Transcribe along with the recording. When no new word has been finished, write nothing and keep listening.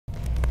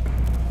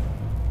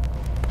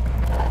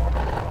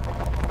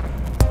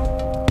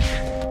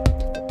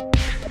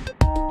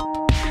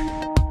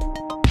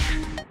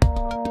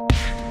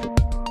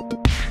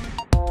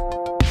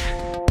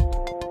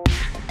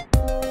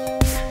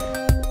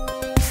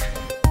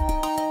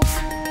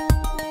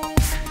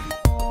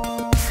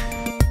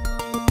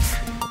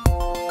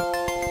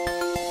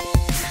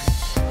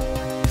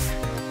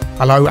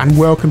Hello and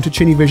welcome to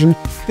ChinnyVision.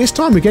 This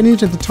time we're getting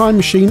into the time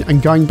machine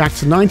and going back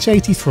to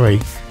 1983.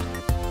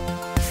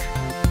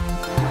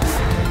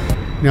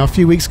 Now, a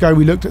few weeks ago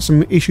we looked at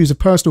some issues of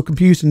personal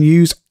computer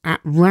news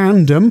at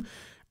random,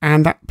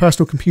 and that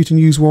personal computer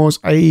news was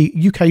a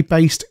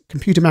UK-based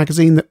computer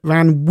magazine that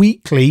ran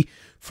weekly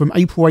from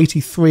April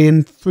 83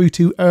 and through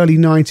to early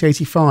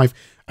 1985,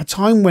 a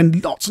time when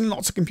lots and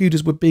lots of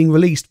computers were being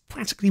released,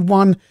 practically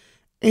one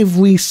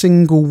every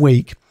single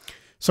week.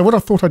 So what I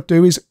thought I'd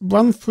do is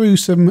run through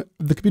some of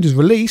the computers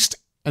released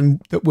and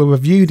that were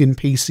reviewed in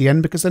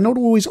PCN, because they're not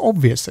always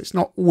obvious. It's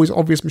not always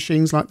obvious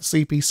machines like the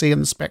CPC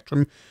and the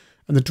Spectrum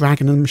and the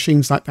Dragon and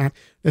machines like that.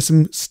 There's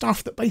some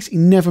stuff that basically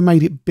never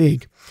made it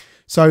big.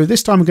 So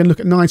this time we're going to look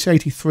at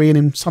 1983, and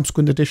in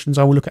subsequent editions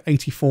I will look at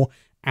 84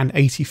 and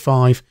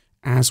 85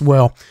 as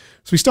well.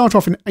 So we start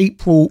off in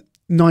April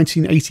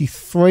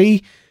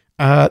 1983,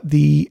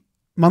 the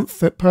month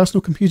that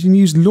Personal Computer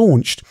News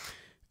launched.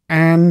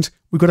 And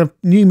we've got a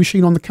new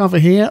machine on the cover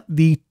here,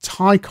 the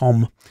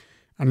Tycom,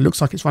 and it looks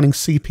like it's running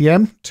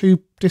CPM,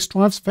 2 disk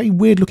drives, very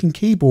weird looking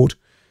keyboard.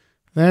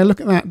 There,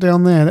 look at that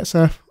down there. That's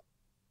well,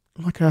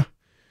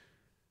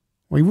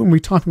 you wouldn't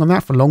be typing on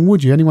that for long,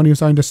 would you? Anyone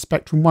who's owned a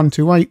Spectrum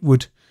 128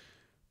 would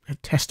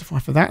testify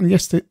for that. And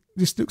yes,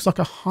 this looks like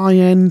a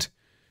high-end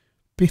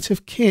bit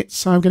of kit.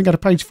 So I'm going to go to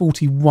page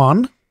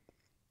 41.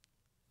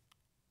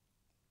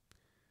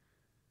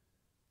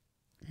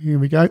 Here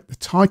we go. The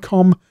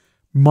Tycom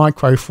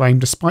Microframe.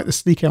 Despite the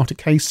sleek outer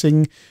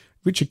casing,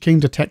 Richard King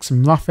detects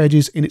some rough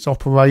edges in its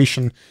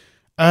operation.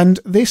 And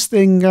this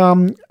thing,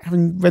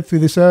 having read through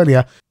this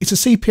earlier, it's a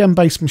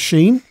CPM-based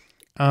machine,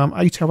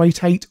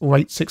 8088 or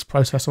 86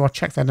 processor. I'll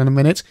check that in a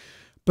minute.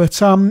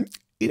 But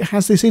it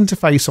has this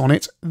interface on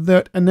it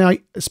that now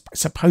it's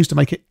supposed to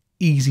make it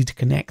easy to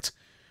connect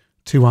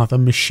to other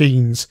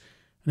machines.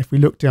 And if we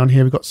look down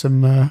here, we've got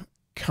some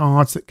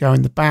cards that go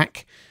in the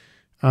back.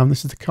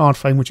 This is the card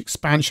frame, which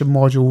expansion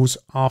modules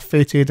are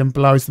fitted, and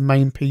below is the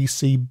main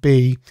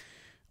PCB.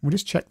 We'll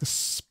just check the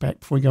spec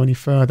before we go any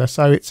further.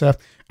 So it's a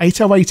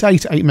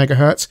 8088 8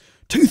 megahertz,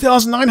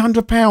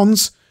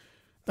 £2,900.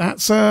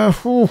 That's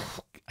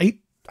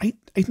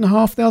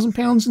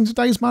 £8,500 in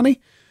today's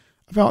money.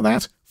 About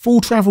that.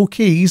 Full travel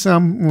keys.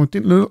 Well, it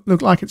didn't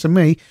look like it to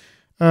me.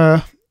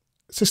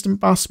 System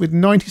bus with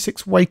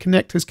 96-way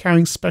connectors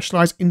carrying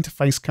specialized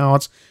interface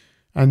cards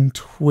and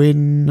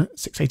twin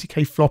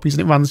 680K floppies,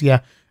 and it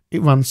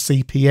runs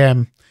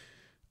CPM.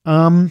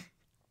 And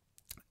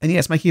yeah,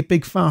 it's making a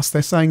big fuss.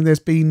 They're saying there's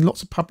been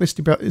lots of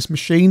publicity about this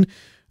machine,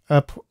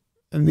 and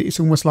it's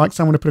almost like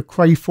someone had put a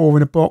Cray 4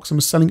 in a box and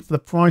was selling it for the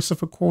price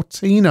of a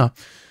Cortina.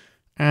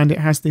 And it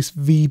has this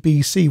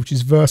VBC, which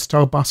is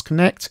Versatile Bus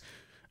Connect,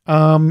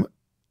 and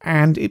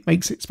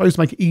it's supposed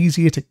to make it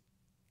easier to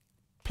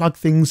plug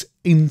things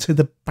into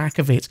the back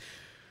of it.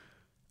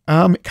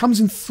 It comes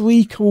in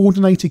 3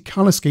 coordinated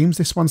colour schemes.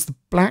 This one's the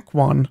black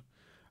one.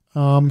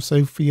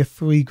 So for your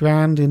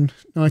 £3,000 in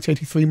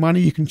 1983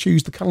 money, you can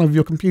choose the colour of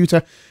your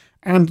computer.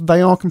 And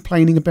they are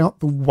complaining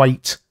about the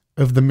weight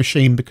of the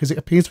machine, because it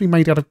appears to be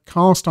made out of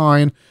cast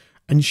iron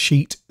and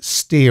sheet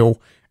steel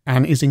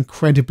and is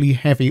incredibly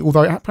heavy.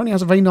 Although it apparently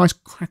has a very nice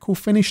crackle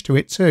finish to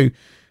it too.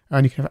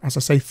 And you can have, as I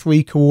say,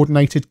 3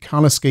 coordinated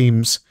colour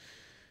schemes.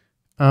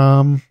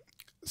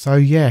 So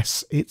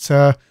yes, it's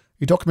your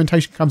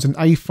documentation comes in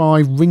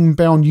A5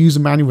 ring-bound user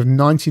manual with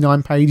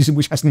 99 pages,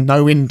 which has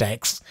no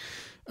index.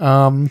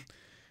 Yes,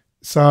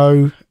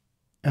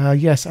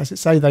 as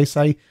they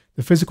say,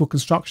 the physical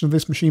construction of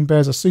this machine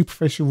bears a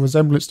superficial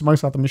resemblance to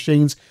most other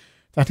machines.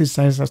 That is,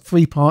 it has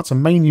 3 parts, a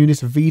main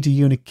unit, a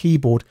VDU, and a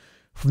keyboard.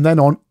 From then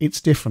on, it's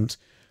different.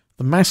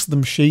 The mass of the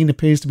machine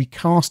appears to be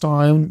cast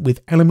iron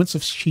with elements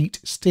of sheet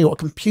steel. A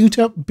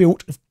computer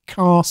built of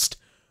cast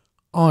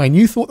iron.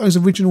 You thought those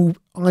original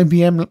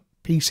IBM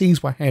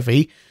PCs were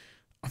heavy.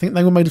 I think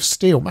they were made of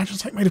steel. Imagine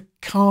something made of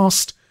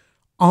cast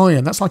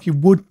iron. That's like your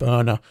wood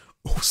burner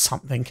or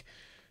something.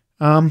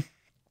 The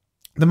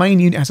main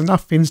unit has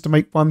enough fins to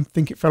make one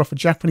think it fell off a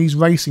Japanese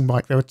racing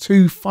bike. There are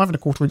 2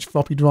 5¼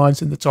 floppy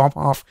drives in the top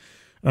half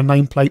and a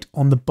nameplate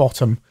on the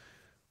bottom.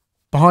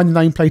 Behind the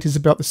nameplate is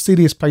about the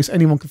silliest place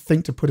anyone could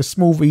think to put a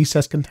small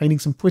recess containing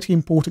some pretty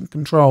important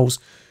controls.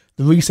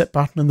 The reset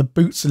button and the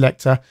boot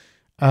selector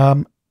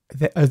are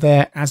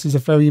there, as is a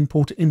very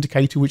important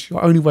indicator, which is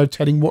your only way of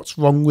telling what's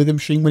wrong with a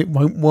machine when it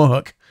won't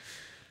work.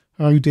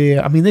 Oh dear.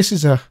 I mean, this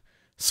is a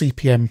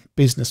CPM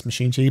business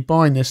machine, so you're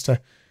buying this to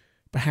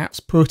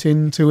perhaps put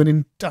into an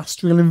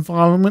industrial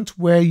environment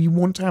where you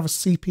want to have a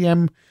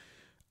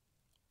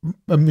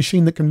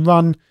machine that can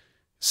run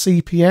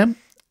CPM.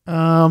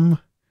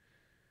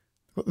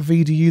 Got the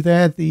VDU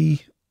there.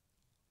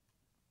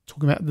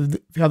 Talking about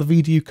the other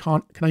VDU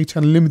can only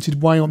turn a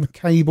limited way on the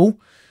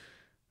cable.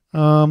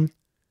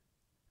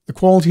 The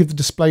quality of the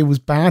display was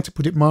bad, to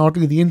put it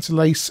mildly. The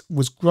interlace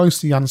was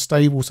grossly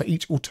unstable, so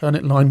each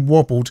alternate line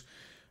wobbled.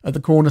 At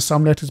the corner,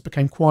 some letters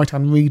became quite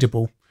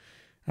unreadable,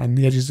 and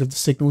the edges of the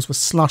signals were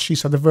slushy,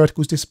 so the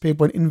verticals disappeared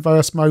when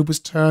inverse mode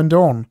was turned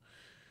on.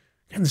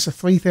 And this is a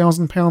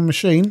 £3,000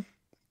 machine.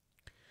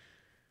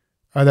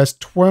 There's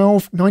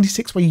 12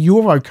 96-way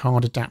Euro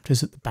card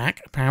adapters at the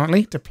back,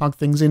 apparently, to plug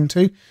things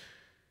into.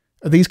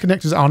 These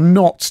connectors are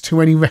not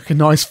to any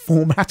recognised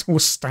format or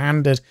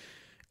standard.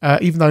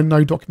 Even though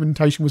no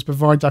documentation was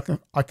provided,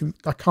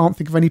 I can't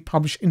think of any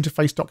published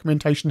interface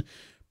documentation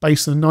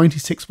based on a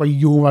 96-way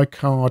Euro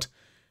card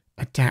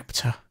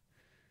adapter.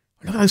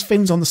 Look at those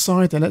fins on the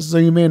side there. Let's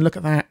zoom in. Look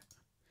at that.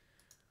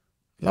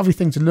 Lovely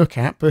thing to look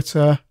at, but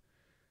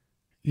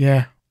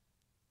yeah.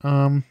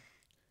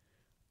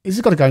 This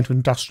has got to go into an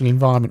industrial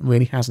environment,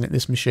 really, hasn't it,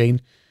 this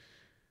machine?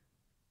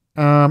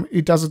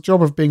 It does a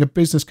job of being a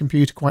business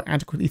computer quite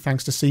adequately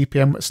thanks to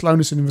CPM, but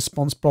slowness in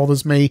response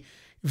bothers me.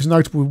 If it's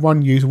notable with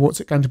one user, what's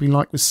it going to be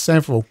like with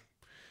several?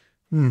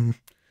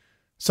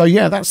 So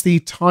yeah, that's the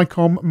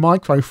Tycom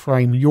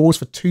Microframe, yours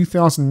for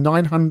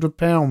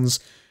 £2,900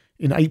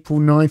 in April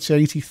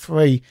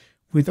 1983,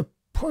 with a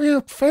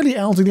fairly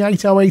elderly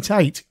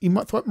 8088. You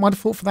might have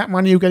thought for that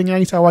money you were getting an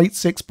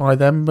 8086 by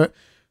then, but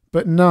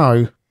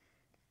no.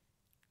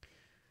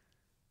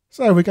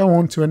 So we go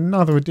on to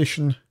another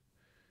edition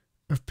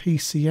of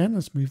PCN.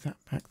 Let's move that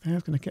back there.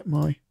 I'm going to get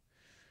my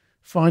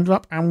Finder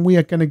up, and we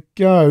are going to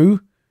go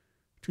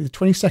to the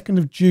 22nd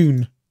of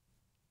June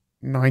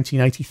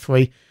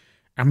 1983,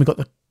 and we've got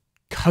the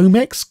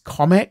Comix.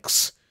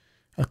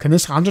 Can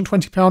this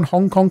 £120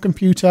 Hong Kong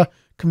computer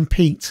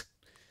compete?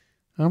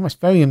 That's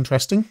very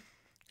interesting.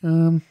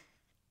 This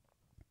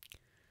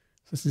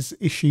is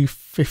issue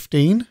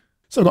 15.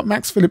 So we've got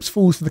Max Phillips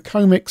falls for the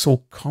Comix, or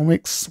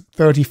Comix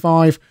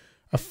 35,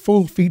 a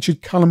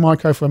full-featured colour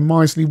micro for a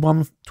miserly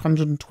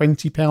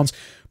 £120.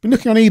 Been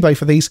looking on eBay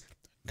for these,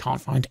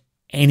 can't find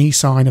any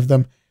sign of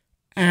them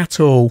at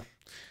all.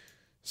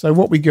 So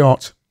what we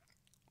got?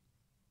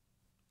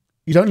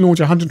 You don't launch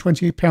a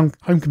 £120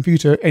 home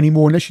computer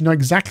anymore unless you know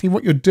exactly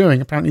what you're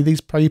doing. Apparently these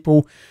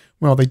people,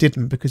 well, they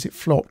didn't because it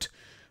flopped.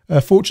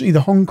 Fortunately,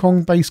 the Hong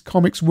Kong-based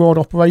Comix World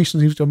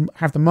operations seems to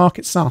have the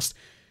market sussed.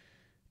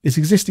 It's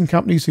existing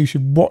companies who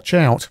should watch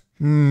out.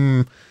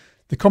 The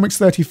Comix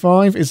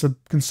 35 is a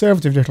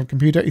conservative little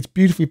computer. It's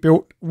beautifully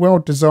built, well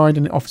designed,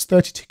 and it offers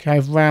 32K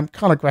of RAM,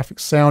 colour graphics,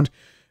 sound,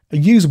 a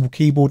usable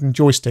keyboard and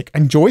joystick.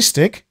 And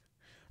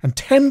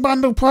 10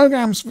 bundle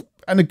programs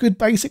and a good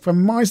basic for a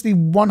miserly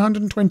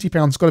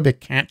 £120. Got to be a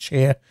catch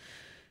here.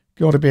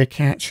 Got to be a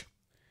catch.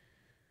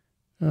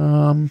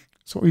 So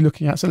what are we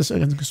looking at? So let's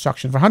look at the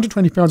construction. For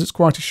 £120, it's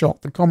quite a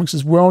shock. The Comix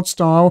is world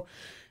style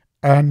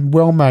and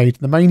well made.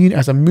 The main unit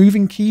has a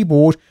moving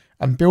keyboard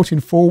and built-in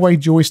 4-way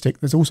joystick.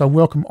 There's also a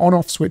welcome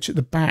on-off switch at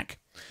the back.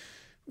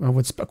 Well,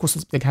 of course,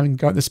 they're having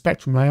go at the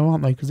Spectrum there,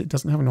 aren't they? Because it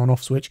doesn't have an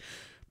on-off switch.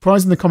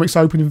 Prizing the Comix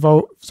Open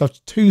involves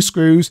 2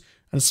 screws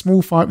and a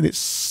small fight with its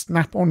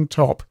snap-on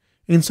top.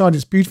 Inside,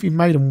 it's beautifully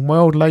made and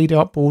well laid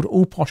out board,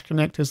 all posh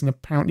connectors and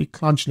apparently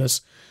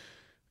clungeless.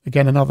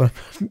 Again, another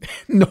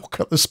knock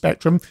at the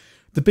Spectrum.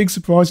 The big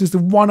surprise is the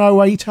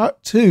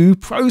 1082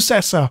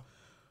 processor.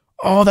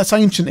 Oh, that's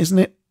ancient, isn't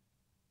it?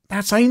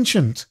 That's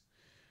ancient.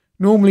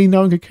 Normally,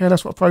 no one could care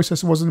less what a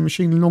processor was in the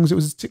machine as long as it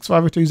was a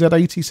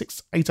 6502Z80,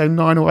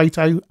 6809 or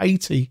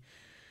 8080.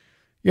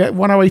 Yeah,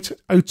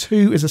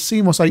 1082 is a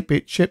CMOS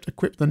 8-bit chip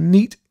equipped with a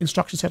neat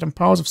instruction set and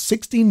powers of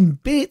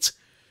 16-bit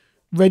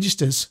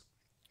registers.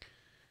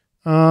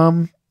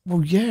 Well,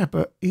 yeah,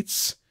 but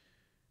it's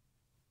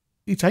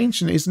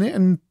ancient, isn't it?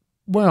 And,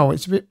 well,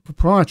 it's a bit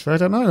proprietary. I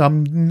don't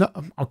know.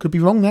 I could be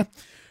wrong there.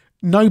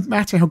 No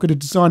matter how good a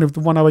design of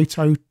the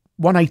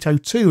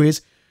 1802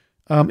 is,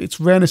 its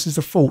rareness is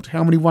the fault.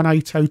 How many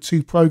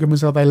 1802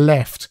 programmers are there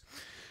left?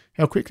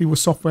 How quickly will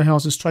software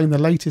houses train the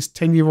latest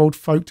 10-year-old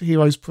folk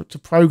heroes to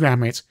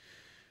program it?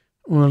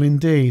 Well,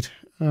 indeed.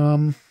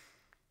 Isn't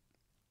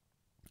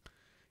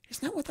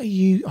that what they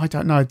use? I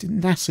don't know. Did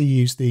NASA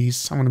use these?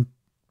 Someone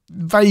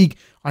vague.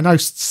 I know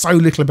so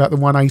little about the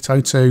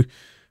 1802.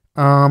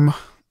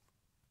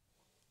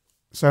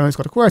 So it's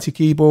got a QWERTY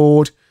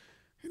keyboard.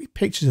 Any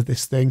pictures of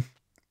this thing?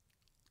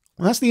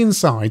 Well, that's the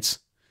insides.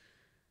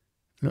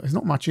 Look, there's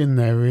not much in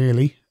there,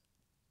 really.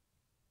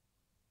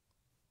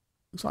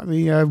 Looks like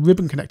the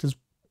ribbon connector's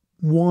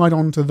wide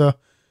onto the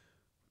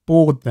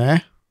board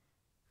there.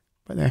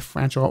 But they're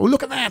fragile. Oh,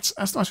 look at that!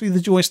 That's actually the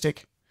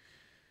joystick.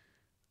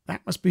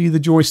 That must be the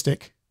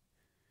joystick.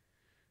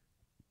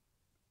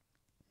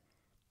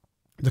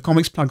 The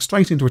Comix plugs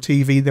straight into a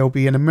TV. There'll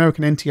be an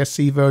American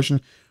NTSC version,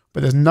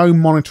 but there's no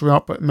monitor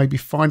up, but it may be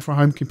fine for a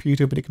home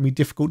computer, but it can be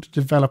difficult to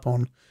develop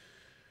on.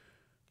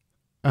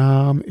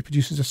 It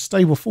produces a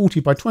stable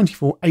 40 by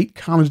 24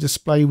 8-colour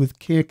display with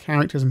clear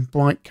characters and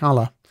bright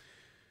colour.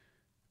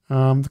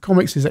 The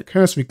Comix is at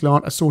cursory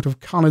glance a sort of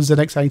colour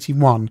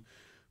ZX81.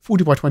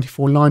 40 by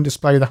 24 line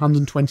display with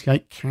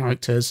 128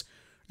 characters.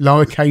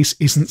 Lowercase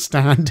isn't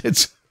standard.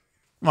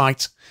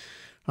 Right.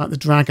 Like the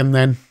dragon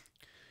then.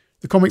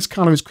 The Comix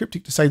colour is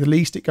cryptic to say the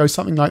least. It goes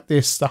something like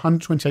this. The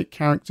 128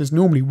 characters,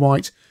 normally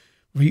white,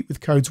 repeat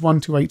with codes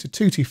 128 to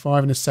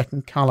 225 in a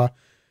second colour.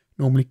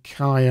 Normally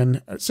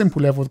cayenne. At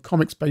simple level, the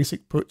Comix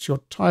Basic puts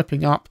your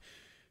typing up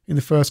in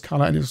the first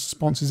colour and its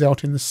response is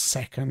out in the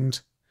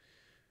second.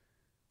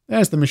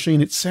 There's the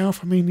machine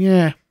itself. I mean,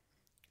 yeah.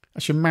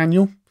 That's your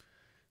manual.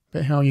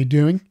 But how are you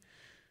doing?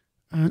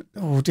 And,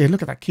 oh dear,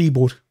 look at that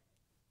keyboard.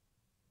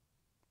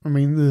 I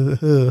mean,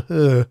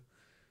 and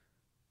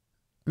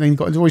then you've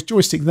got a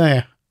joystick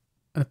there.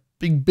 And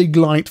a big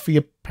light for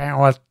your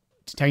power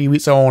to tell you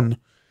it's on.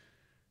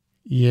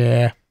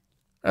 Yeah.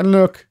 And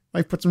look,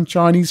 they put some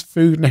Chinese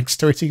food next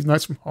to it, even though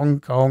it's from Hong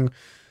Kong.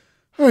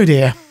 Oh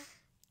dear.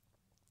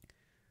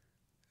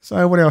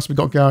 So what else we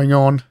got going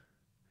on?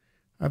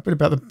 A bit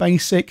about the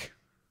basic.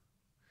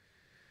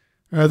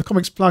 The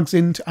Comix plugs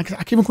into... I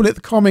can't even call it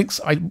the Comix.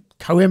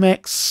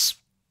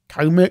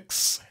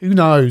 Comix, who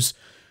knows?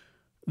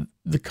 I'm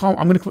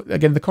going to call it,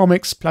 again, the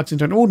Comix plugs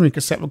into an ordinary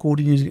cassette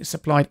recorder using its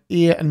supplied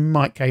ear and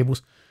mic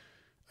cables.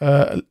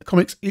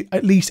 Comix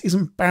at least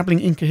isn't babbling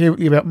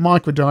incoherently about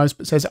micro drives,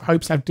 but says it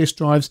hopes to have disk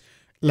drives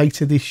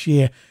later this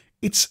year.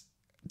 Does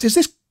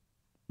this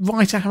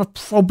writer have a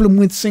problem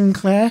with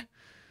Sinclair?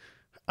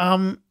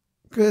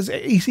 Because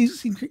he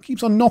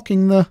keeps on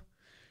knocking the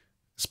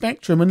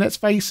Spectrum, and let's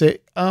face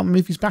it,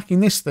 if he's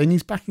backing this thing,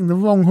 he's backing the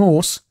wrong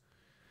horse.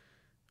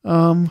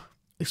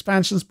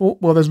 Expansion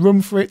support, well, there's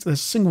room for it. There's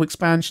a single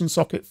expansion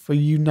socket for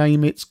you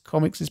name it.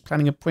 Comix is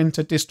planning a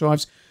printer, disk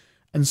drives,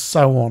 and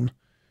so on.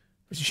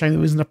 It's a shame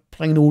there isn't a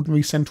plain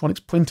ordinary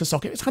Centronics printer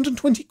socket. It's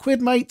 120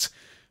 quid, mate.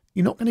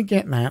 You're not going to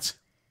get that.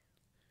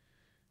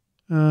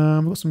 We've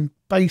got some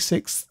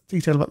basics,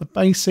 detail about the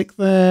basic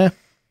there.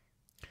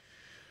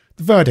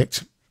 The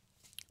verdict.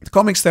 The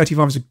Comix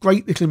 35 is a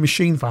great little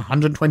machine for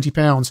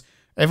 £120.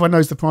 Everyone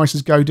knows the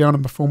prices go down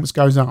and performance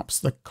goes up.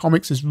 So the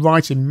Comix is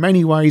right in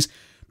many ways,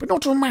 but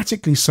not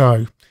dramatically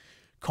so.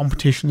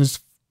 Competition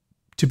is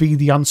to be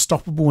the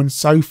unstoppable and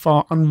so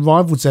far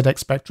unrivaled ZX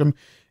Spectrum.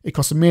 It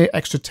costs a mere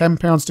extra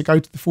 £10 to go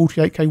to the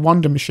 48K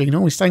Wonder Machine.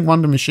 Oh, we're saying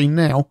Wonder Machine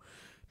now.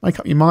 Make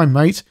up your mind,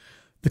 mate.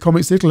 The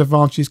Comix little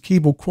advantage is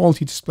keyboard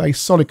quality display,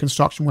 solid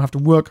construction. Will have to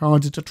work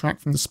harder to track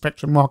from the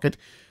Spectrum market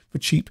for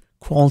cheap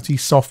quality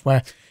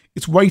software.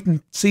 It's wait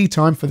and see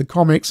time for the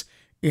Comix.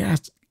 It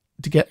has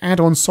to get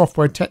add-on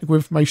software and technical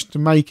information to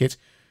make it.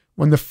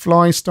 When the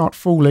flies start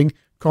falling,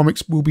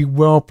 Comix will be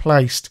well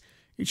placed.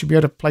 It should be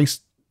able to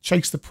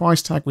chase the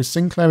price tag with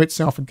Sinclair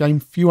itself, a game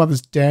few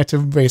others dare to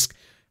risk.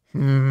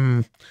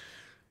 You've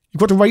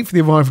got to wait for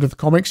the arrival of the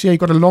Comix. Yeah, you've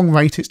got a long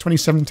wait. It's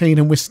 2017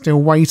 and we're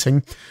still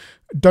waiting.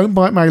 Don't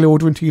buy mail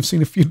order until you've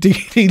seen a few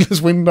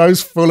dealers'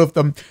 windows full of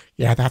them.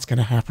 Yeah, that's going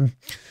to happen.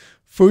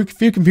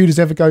 Few computers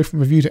ever go from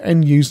review to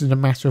end user in a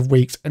matter of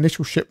weeks.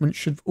 Initial shipment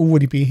should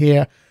already be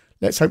here.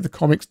 Let's hope the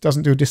Comix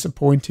doesn't do a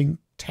disappointing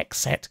tech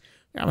set.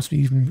 That must be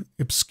even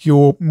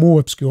more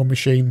obscure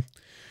machine.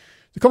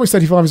 The Comix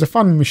 35 is a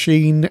fun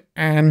machine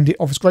and it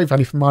offers great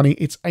value for money.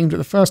 It's aimed at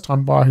the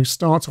first-time buyer who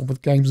starts off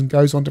with games and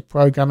goes on to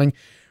programming,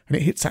 and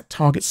it hits that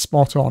target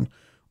spot on.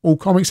 All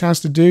Comix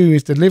has to do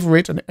is deliver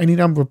it, and any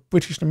number of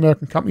British and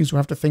American companies will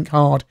have to think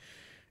hard.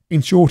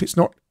 In short,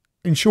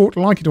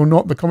 like it or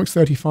not, the Comix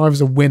 35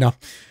 is a winner.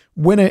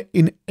 Winner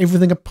in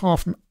everything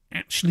apart from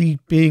actually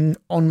being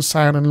on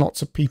sale and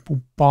lots of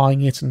people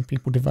buying it and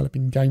people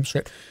developing games for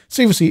it.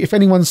 Seriously, if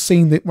anyone's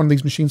seen one of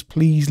these machines,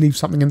 please leave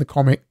something in the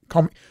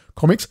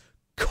Comix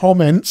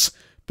comments,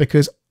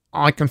 because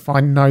I can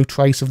find no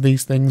trace of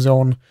these things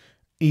on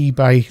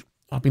eBay.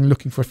 I've been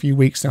looking for a few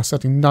weeks now,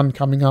 certainly none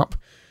coming up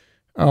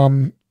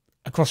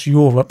across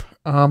Europe.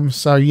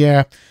 So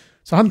yeah,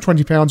 so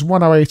 £120,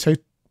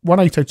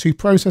 1802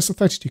 processor,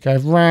 32K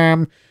of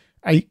RAM,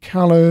 8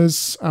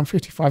 colours,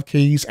 55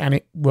 keys, and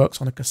it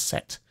works on a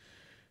cassette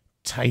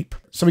tape.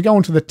 So we go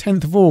on to the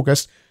 10th of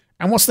August,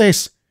 and what's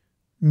this?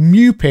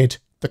 Mupid,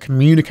 the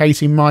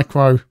communicating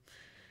micro.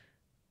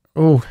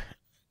 Oh,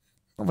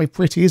 not very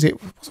pretty, is it?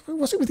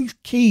 What's it with these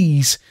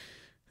keys?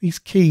 These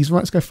keys. Right,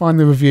 let's go find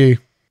the review.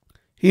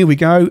 Here we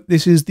go.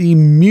 This is the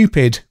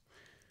Mupid.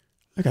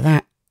 Look at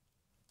that.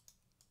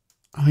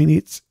 I mean,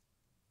 it's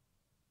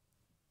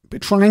a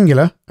bit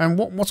triangular. And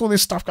what's all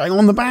this stuff going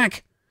on the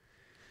back?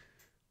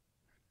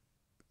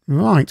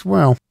 Right,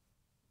 well.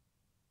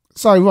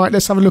 So, right,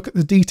 let's have a look at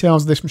the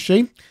details of this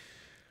machine.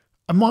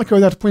 A micro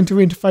without a printer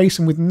interface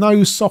and with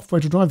no software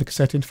to drive the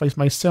cassette interface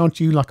may sound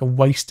to you like a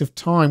waste of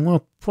time.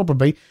 Well,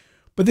 probably.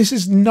 But this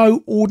is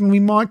no ordinary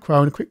micro,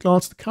 and a quick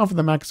glance at the cover of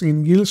the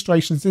magazine, the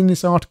illustrations in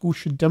this article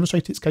should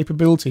demonstrate its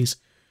capabilities.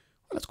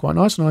 Well, that's quite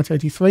nice,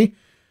 1983.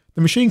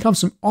 The machine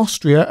comes from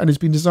Austria and has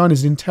been designed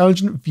as an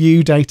intelligent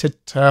view data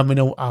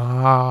terminal.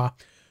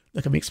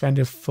 Look at me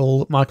expanded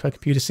full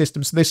microcomputer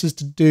system. So this is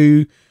to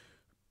do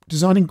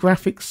designing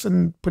graphics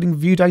and putting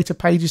view data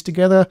pages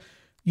together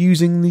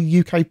using the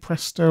UK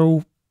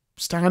Presto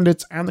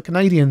standards and the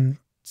Canadian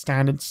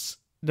standards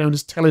known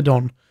as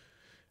Teledon.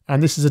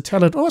 And this is a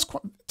Teledon. Oh, it's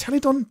quite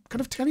Teledon kind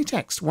of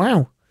teletext.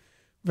 Wow.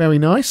 Very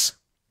nice.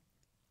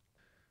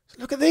 So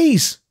look at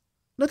these.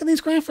 Look at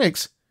these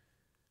graphics.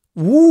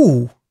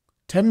 Ooh.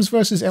 Thames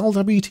versus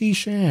LWT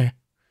share.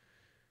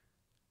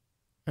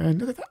 And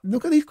look at that.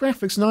 Look at these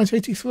graphics,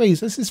 1983.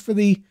 So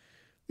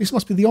this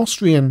must be the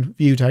Austrian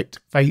view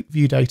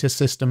data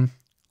system.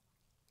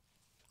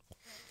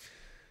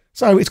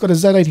 So it's got a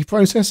Z80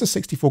 processor,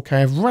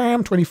 64K of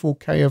RAM,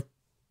 24K of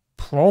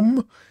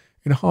PROM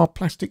in a hard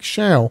plastic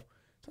shell.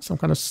 Some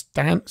kind of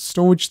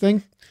storage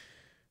thing.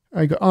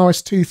 You've got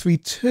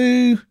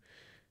RS232.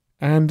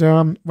 And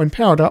when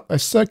powered up, a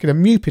circular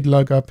Mupid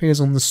logo appears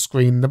on the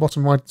screen. In the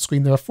bottom right of the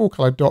screen, there are 4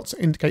 coloured dots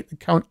that indicate the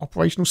current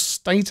operational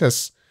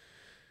status.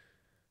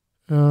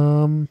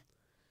 So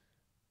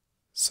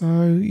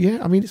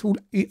yeah, I mean,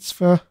 it's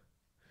for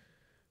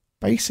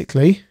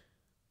basically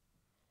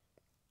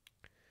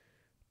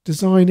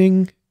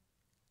designing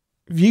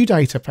view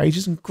data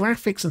pages and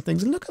graphics and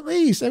things. And look at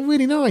these, they're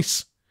really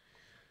nice.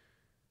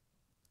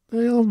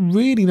 They are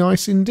really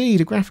nice indeed.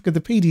 A graphic of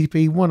the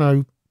PDP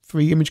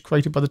 103 image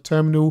created by the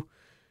terminal,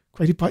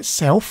 created by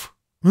itself.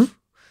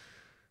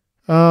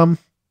 To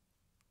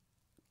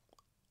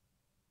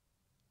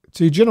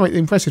generate the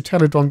impressive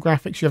Teledron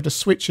graphics, you have to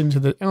switch into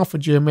the alpha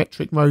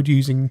geometric mode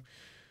using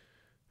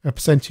a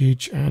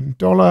percentage and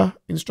dollar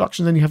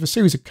instruction. Then you have a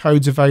series of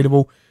codes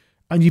available,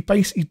 and you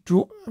basically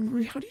draw.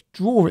 How do you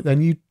draw it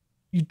then? You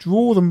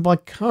draw them by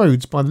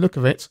codes, by the look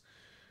of it.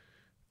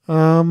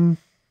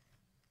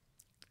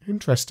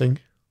 Interesting.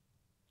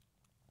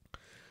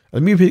 The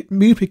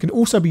Mupid can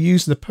also be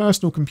used as a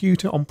personal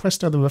computer. On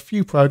Presto, there are a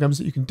few programs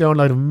that you can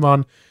download and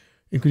run,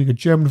 including a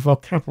German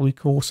vocabulary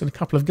course and a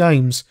couple of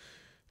games,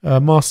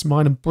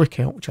 Mastermind and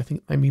Brickout, which I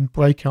think they mean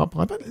Breakout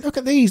by. But look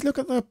at these. Look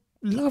at the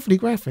lovely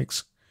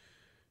graphics.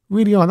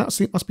 Really are.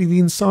 That must be the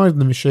inside of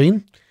the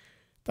machine.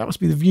 That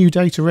must be the view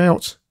data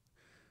out.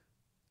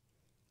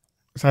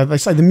 So they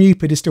say the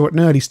Mupid is still at an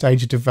early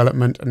stage of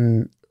development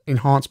and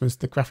enhancements.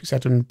 The graphics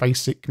editor and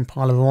basic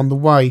compiler are on the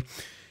way.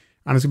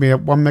 And there's going to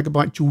be a 1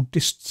 megabyte dual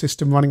disk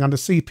system running under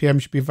CPM,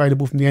 should be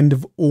available from the end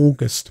of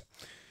August.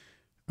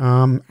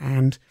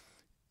 And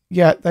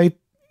yeah,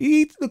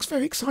 it looks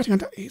very exciting.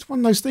 It's one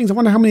of those things. I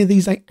wonder how many of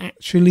these they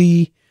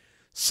actually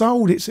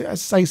sold. It's, as I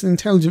say, it's an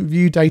intelligent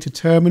view data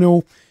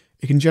terminal.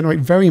 It can generate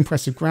very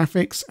impressive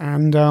graphics,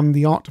 and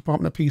the art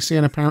department at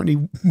PCN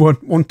apparently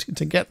wanted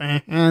to get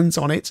their hands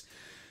on it.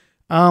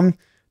 The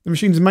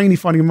machine is mainly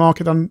finding a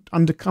market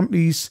under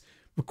companies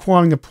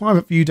requiring a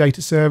private view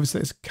data service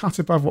that is cut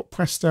above what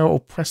Presto or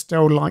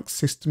Presto-like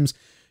systems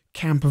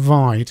can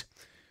provide.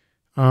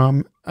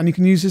 And you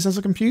can use this as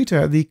a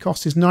computer. The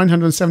cost is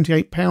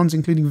 £978,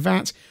 including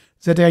VAT,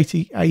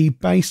 Z80A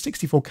base,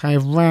 64K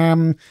of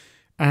RAM,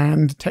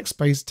 and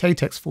text-based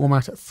teletext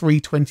format at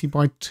 320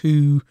 by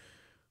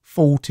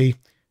 240.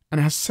 And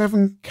it has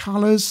 7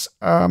 colours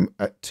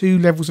at 2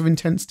 levels of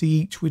intensity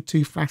each with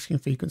 2 flashing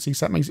frequencies.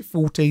 So that makes it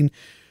 14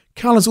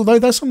 colours. Although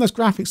there's some of those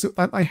graphics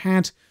that they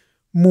had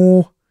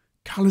more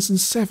colours than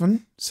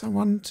 7. So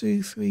 1,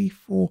 2, 3,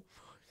 4.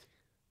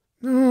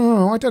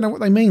 Oh, I don't know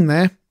what they mean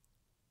there.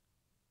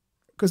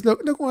 Because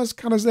look what those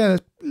colours there.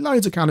 There's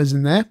loads of colours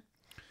in there.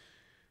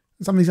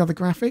 And some of these other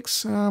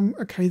graphics,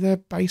 okay, they're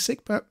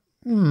basic, but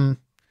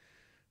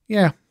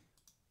yeah.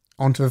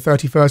 On to the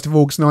 31st of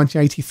August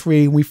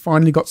 1983, and we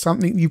finally got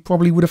something you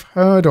probably would have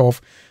heard of.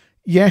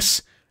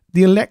 Yes,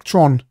 the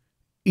Electron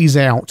is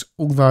out,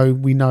 although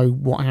we know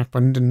what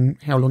happened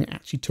and how long it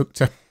actually took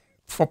to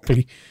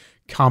properly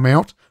come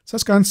out. So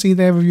let's go and see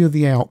their review of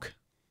the ALK.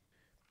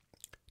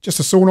 Just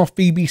a sawn-off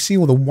BBC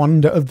or the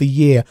wonder of the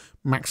year.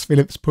 Max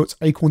Phillips puts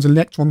Acorn's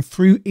Electron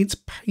through its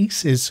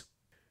paces.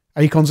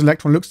 Acorn's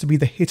Electron looks to be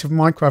the hit of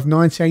Micro of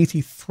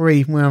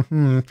 1983.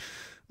 Well,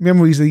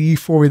 memories of the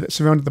euphoria that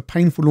surrounded the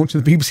painful launch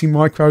of the BBC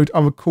Micro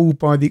are recalled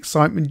by the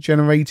excitement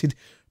generated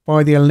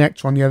by the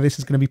Electron. Yeah, this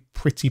is going to be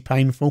pretty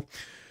painful.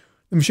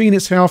 The machine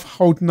itself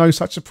holds no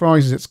such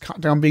surprises. It's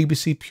cut down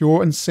BBC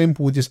pure and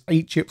simple with just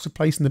 8 chips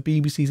replacing the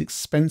BBC's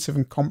expensive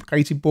and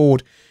complicated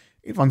board.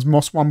 It runs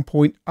MOS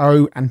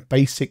 1.0 and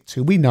BASIC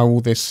 2. We know all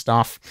this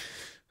stuff.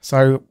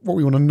 So what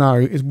we want to know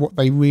is what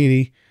they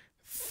really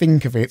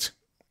think of it.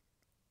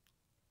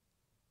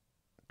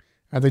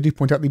 They do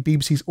point out the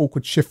BBC's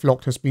awkward shift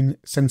lock has been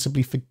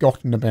sensibly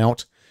forgotten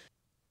about.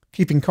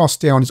 Keeping costs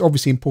down is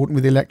obviously important,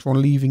 with the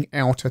Electron leaving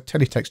out a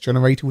teletext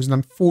generator was an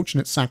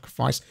unfortunate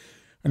sacrifice,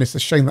 and it's a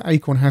shame that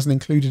Acorn hasn't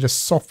included a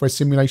software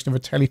simulation of a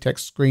teletext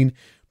screen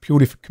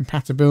purely for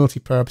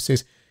compatibility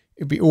purposes.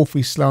 It'd be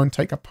awfully slow and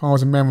take up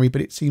piles of memory,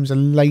 but it seems a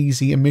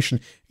lazy omission.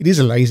 It is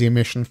a lazy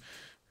omission.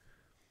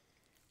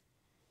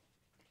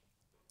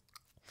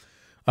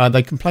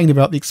 They complain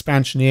about the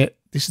expansion here.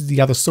 This is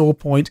the other sore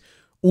point.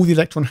 All the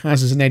Electron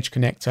has is an edge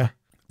connector.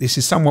 This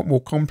is somewhat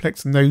more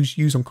complex than those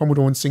used on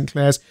Commodore and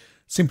Sinclair's,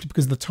 simply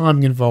because of the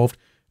timing involved.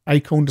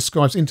 Acorn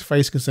describes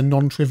interfacing as a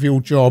non-trivial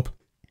job.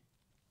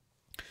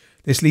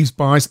 This leaves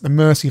buyers at the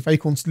mercy of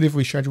Acorn's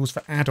delivery schedules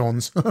for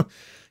add-ons.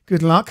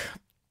 Good luck.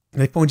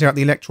 They point out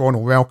the Electron,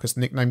 or ELK as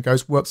the nickname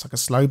goes, works like a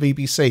slow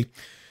BBC.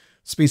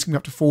 Speeds can be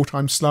up to 4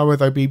 times slower,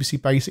 though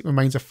BBC Basic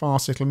remains a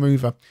fast little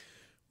mover.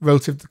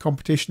 Relative to the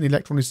competition, the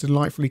Electron is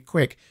delightfully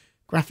quick.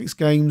 Graphics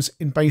games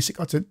in BASIC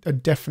are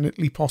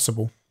definitely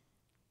possible.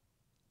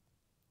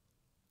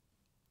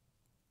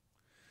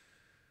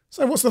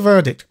 So what's the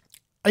verdict?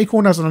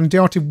 Acorn has an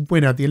undoubted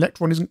winner. The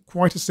Electron isn't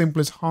quite as simple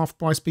as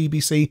half-price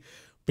BBC,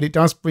 but it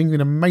does bring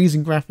in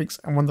amazing graphics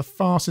and one of the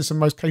fastest and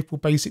most capable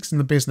BASICs in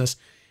the business.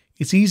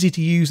 It's easy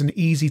to use and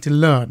easy to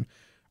learn.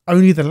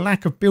 Only the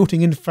lack of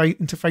built-in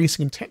interfacing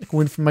and technical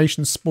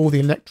information spoil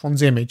the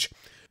Electron's image.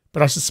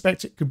 but I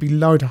suspect it could be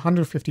lowered to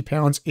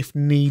 £150 if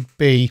need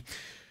be.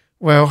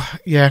 Well,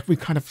 yeah, we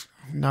kind of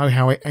know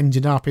how it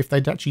ended up. If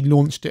they'd actually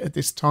launched it at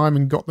this time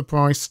and got the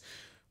price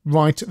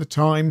right at the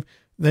time,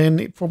 then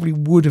it probably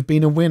would have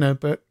been a winner.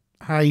 But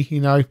hey,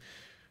 you know,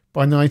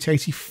 by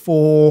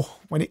 1984,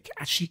 when it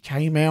actually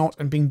came out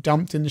and being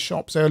dumped in the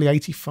shops early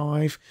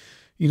 85,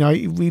 you know,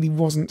 it really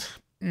wasn't,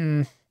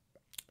 you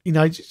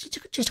know,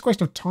 just a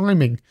question of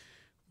timing,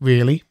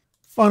 really.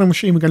 Final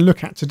machine we're going to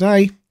look at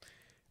today,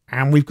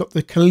 and we've got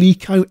the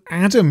Coleco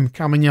Adam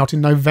coming out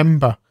in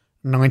November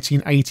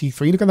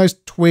 1983. Look at those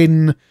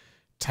twin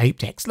tape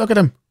decks. Look at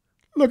them.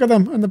 Look at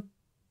them. And the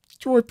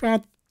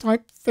joypad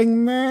type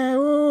thing there.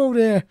 Oh,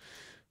 dear.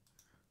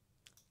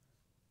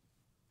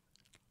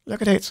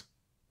 Look at it.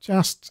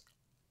 Just,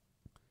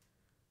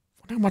 I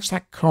wonder how much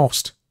that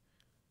cost.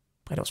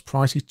 But it was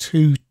pricey.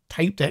 2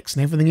 tape decks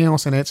and everything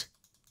else in it.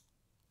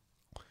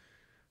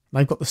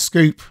 They've got the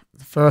scoop.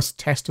 The first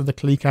test of the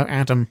Coleco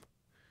Adam.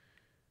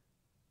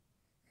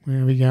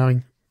 Where are we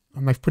going?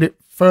 And they've put it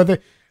further.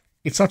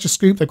 It's such a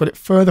scoop, they've got it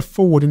further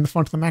forward in the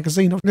front of the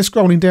magazine. And just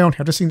scrolling down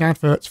here, I've just seen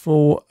adverts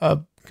for a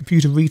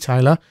computer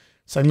retailer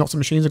selling lots of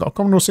machines. They've got a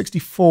Commodore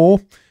 64,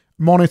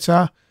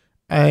 monitor,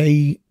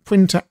 a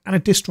printer, and a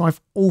disk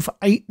drive, all for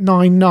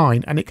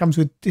 $899. And it comes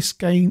with disc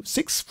game,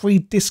 6 free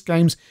disc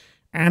games,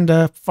 and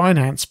a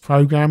finance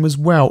program as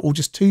well, all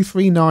just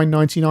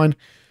 $239.99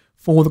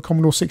 for the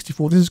Commodore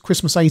 64. This is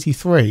Christmas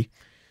 '83.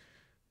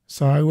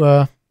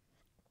 So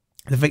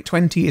the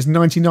VIC-20 is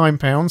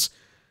 £99.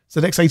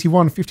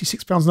 ZX81,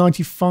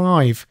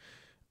 £56.95.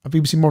 A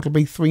BBC Model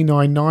B,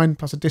 $399,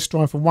 plus a disk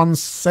drive for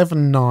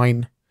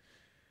 $179.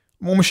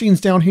 More machines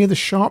down here. The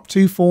Sharp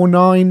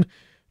 249.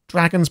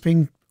 Dragon's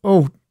being...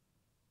 Oh,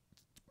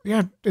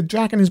 yeah, the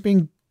Dragon is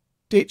being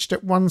ditched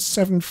at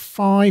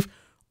 $175.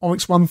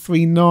 Oryx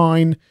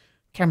 139.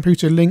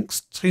 Computer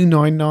Lynx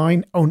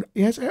 299. Oh,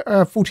 yes,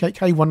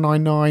 48K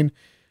 199.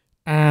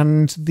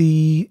 And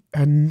the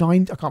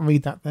 9... I can't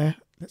read that there.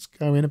 Let's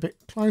go in a bit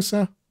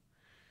closer.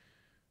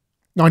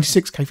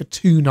 96K for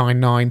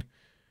 $299.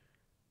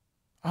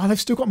 Oh, they've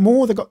still got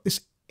more. They've got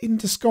this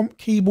Interscomp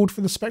keyboard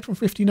for the Spectrum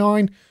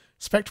 59,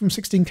 Spectrum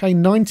 16K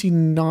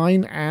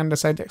 99, and a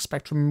ZX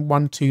Spectrum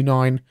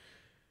 129.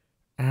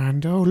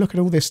 And oh, look at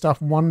all this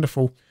stuff.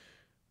 Wonderful.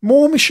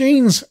 More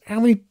machines. How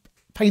many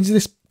pages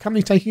is this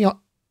company taking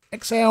up?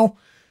 XL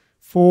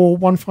for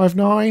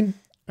 $159.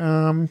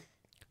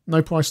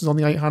 No prices on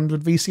the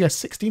 800.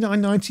 VCS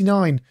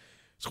 $69.99.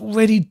 It's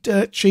already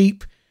dirt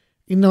cheap.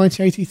 In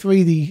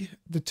 1983,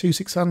 the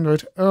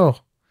 2600. Oh,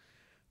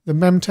 the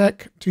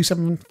Memtech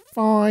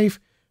 275.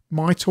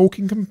 My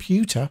Talking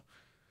Computer,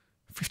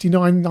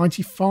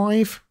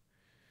 $59.95,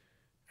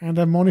 and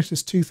a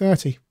monitor's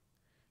 $230.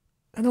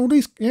 And all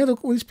these, yeah,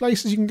 look, all these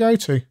places you can go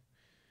to.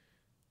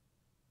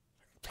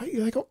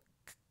 They got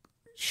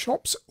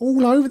shops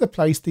all over the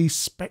place. These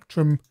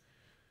Spectrum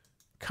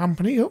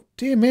company. Oh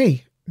dear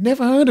me,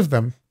 never heard of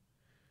them.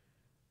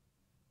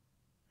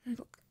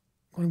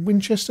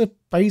 Winchester,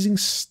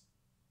 Basingstoke,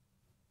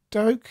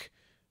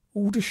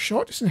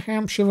 Aldershot, just in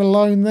Hampshire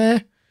alone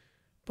there.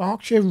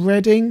 Berkshire,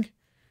 Reading.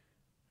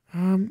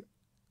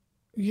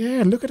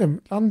 Yeah, look at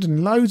them.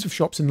 London, loads of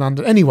shops in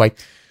London. Anyway,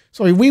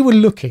 sorry, we were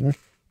looking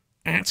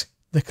at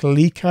the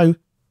Coleco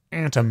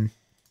Adam.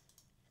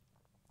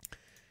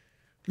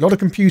 A lot of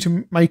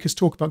computer makers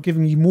talk about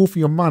giving you more for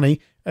your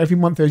money. Every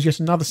month there's yet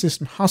another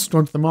system hustled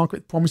onto the market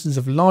with promises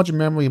of larger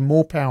memory and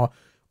more power,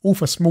 all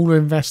for smaller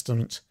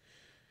investment.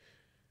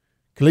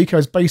 Coleco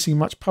is basing a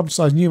much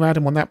publicised new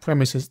Adam on that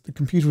premise, as the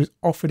computer is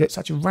offered at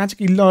such a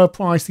radically lower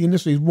price. The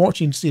industry is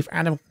watching to see if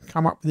Adam can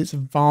come up with its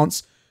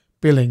advanced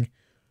billing.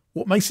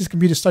 What makes this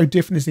computer so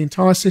different is the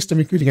entire system,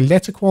 including a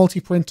letter quality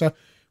printer,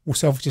 will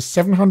sell for just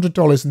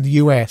 $700 in the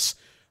US.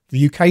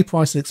 The UK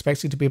price is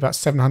expected to be about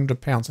 £700.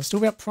 That's still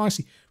about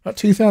pricey, about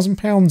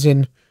 £2,000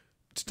 in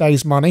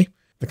today's money.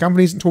 The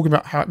company isn't talking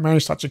about how it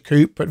managed such a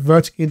coup, but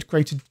vertically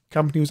integrated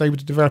company was able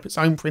to develop its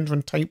own printer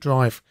and tape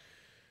drive.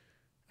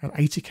 And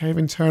 80K of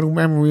internal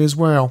memory as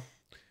well.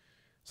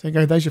 So you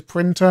go, there's your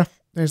printer,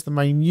 there's the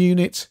main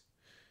unit,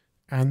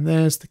 and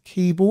there's the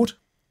keyboard.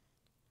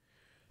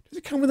 Does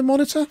it come with a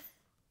monitor?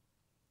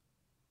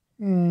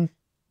 Don't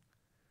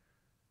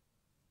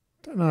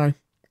know.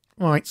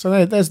 Right,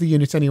 so there's the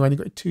unit anyway. You've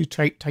got 2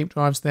 tape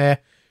drives there,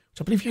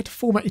 which I believe you had to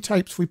format your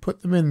tapes if we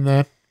put them in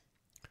there.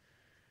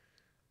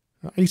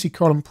 80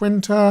 column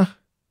printer.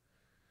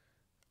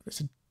 It's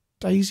a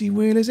daisy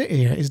wheel, is it?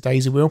 Yeah, it is a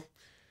daisy wheel.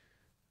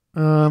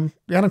 The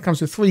Adam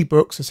comes with 3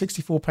 books, a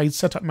 64-page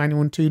setup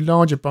manual, and 2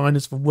 larger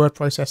binders for word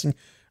processing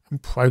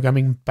and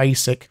programming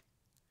basic.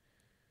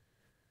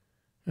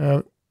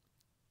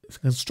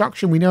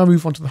 Construction, we now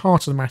move on to the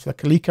heart of the matter.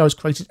 Coleco has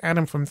created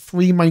Adam from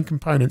 3 main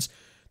components: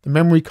 the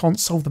memory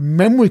console,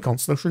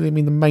 that's really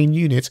the main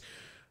unit,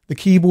 the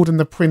keyboard, and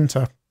the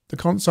printer. The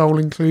console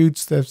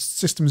includes the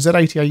system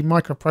Z88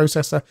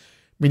 microprocessor,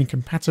 meaning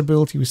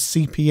compatibility with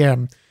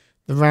CP/M,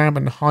 the RAM,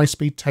 and the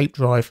high-speed tape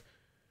drive.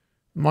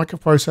 The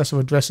microprocessor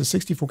addresses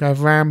 64K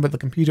of RAM, but the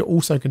computer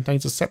also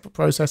contains a separate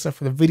processor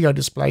for the video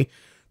display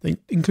that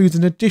includes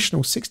an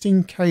additional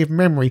 16K of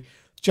memory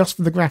just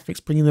for the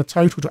graphics, bringing the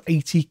total to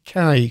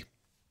 80K.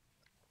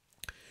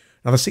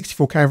 Another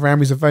 64K of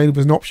RAM is available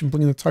as an option,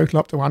 bringing the total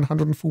up to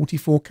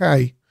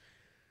 144K.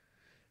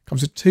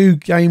 Comes with 2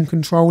 game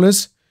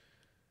controllers.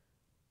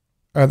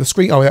 The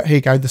screen, here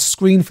you go. The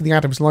screen for the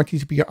Adam is likely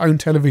to be your own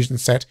television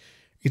set.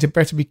 It had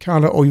better be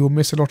colour or you will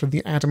miss a lot of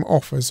the Adam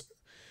offers.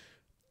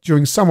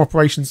 During some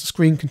operations, the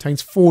screen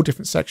contains 4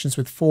 different sections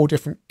with 4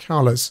 different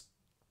colours.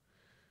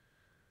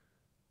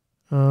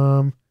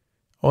 And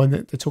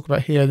they talk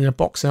about here in a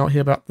box out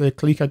here about the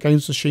Coleco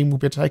Games machine will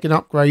be able to take an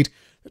upgrade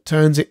that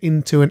turns it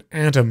into an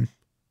Adam.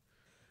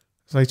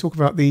 So they talk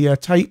about the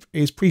tape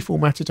is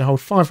pre-formatted to hold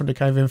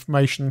 500K of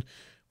information,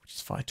 which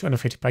is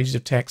 250 pages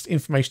of text.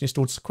 Information is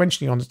stored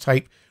sequentially on the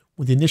tape,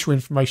 with the initial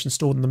information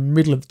stored in the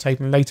middle of the tape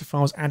and later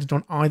files added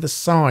on either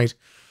side.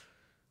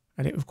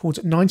 And it records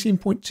at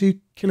 19.2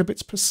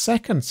 kilobits per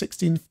second,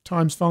 16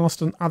 times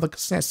faster than other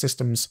cassette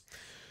systems.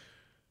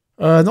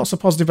 Not so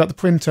positive about the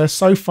printer.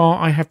 So far,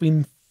 I have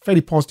been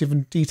fairly positive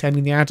in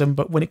detailing the Adam,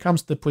 but when it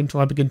comes to the printer,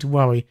 I begin to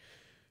worry.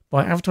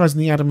 By advertising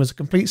the Adam as a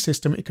complete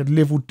system, it could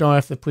live or die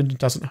if the printer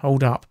doesn't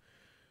hold up.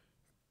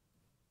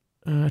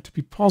 To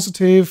be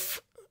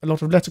positive, a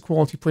lot of letter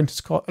quality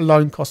printers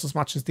alone cost as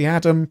much as the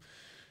Adam.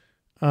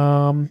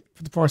 For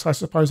the price, I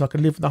suppose I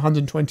could live with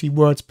 120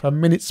 words per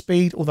minute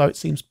speed, although it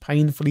seems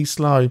painfully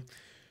slow.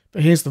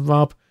 But here's the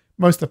rub.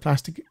 Most of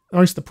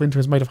the printer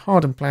is made of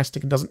hardened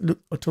plastic and doesn't look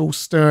at all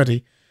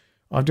sturdy.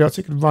 I doubt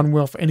it could run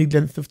well for any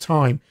length of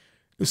time.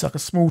 Looks like a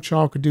small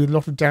child could do a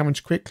lot of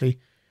damage quickly.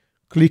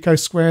 Coleco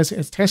swears it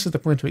has tested the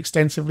printer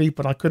extensively,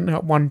 but I couldn't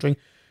help wondering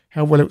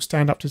how well it would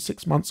stand up to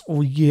 6 months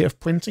or a year of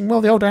printing.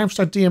 Well, the old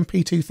Amstrad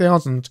DMP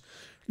 2000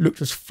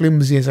 looked as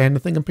flimsy as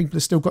anything, and people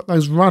have still got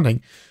those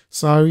running.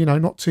 So,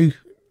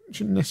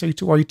 shouldn't necessarily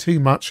worry too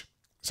much.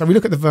 So we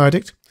look at the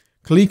verdict.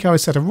 Coleco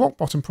has set a rock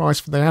bottom price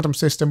for the Adam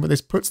system, but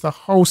this puts the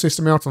whole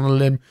system out on a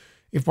limb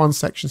if one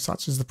section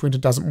such as the printer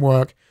doesn't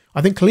work.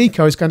 I think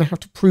Coleco is going to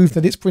have to prove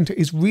that its printer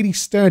is really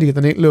sturdier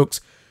than it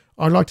looks.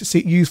 I'd like to see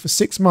it used for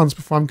 6 months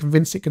before I'm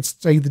convinced it can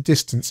stay the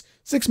distance.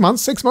 6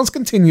 months? 6 months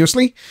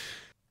continuously?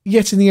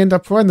 Yet in the end,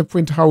 provided the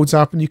printer holds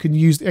up and you can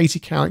use the 80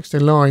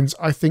 character lines,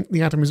 I think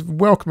the Adam is a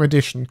welcome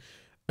addition.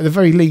 At the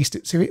very least,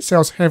 if it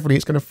sells heavily,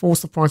 it's going to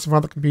force the price of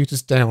other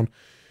computers down.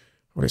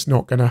 Well, it's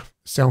not going to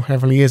sell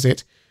heavily, is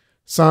it?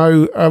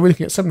 So we're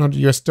looking at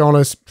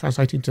 $700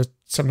 translating to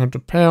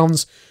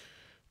 £700.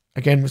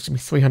 Again, it's going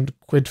to be 300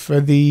 quid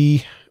for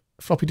the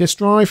floppy disk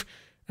drive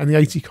and the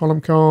 80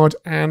 column card.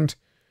 And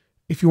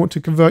if you want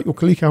to convert your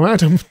Coleco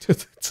Adam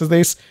to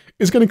this,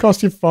 it's going to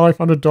cost you $500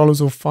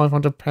 or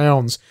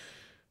 £500.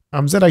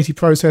 Z80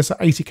 processor,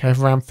 80K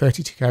of RAM,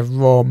 32K of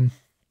ROM,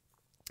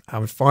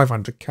 with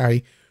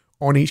 500K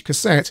on each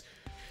cassette.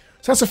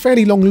 So that's a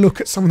fairly long look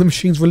at some of the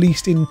machines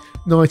released in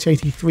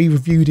 1983,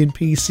 reviewed in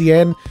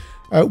PCN.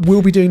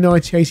 We'll be doing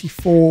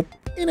 1984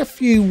 in a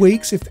few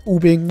weeks, if all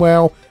being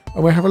well,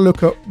 and we'll have a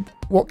look at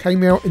what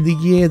came out in the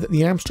year that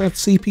the Amstrad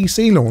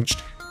CPC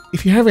launched.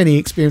 If you have any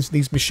experience with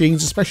these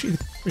machines, especially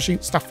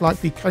stuff like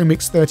the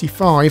Comix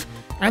 35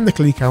 and the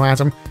Coleco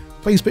Adam,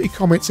 please put your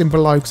comments in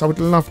below, because I would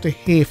love to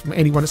hear from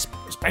anyone,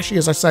 especially,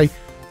 as I say,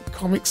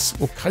 Comix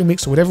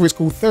or whatever it's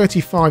called,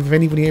 35, if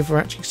anybody ever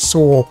actually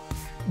saw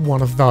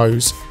one of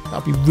those.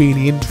 That would be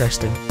really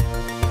interesting.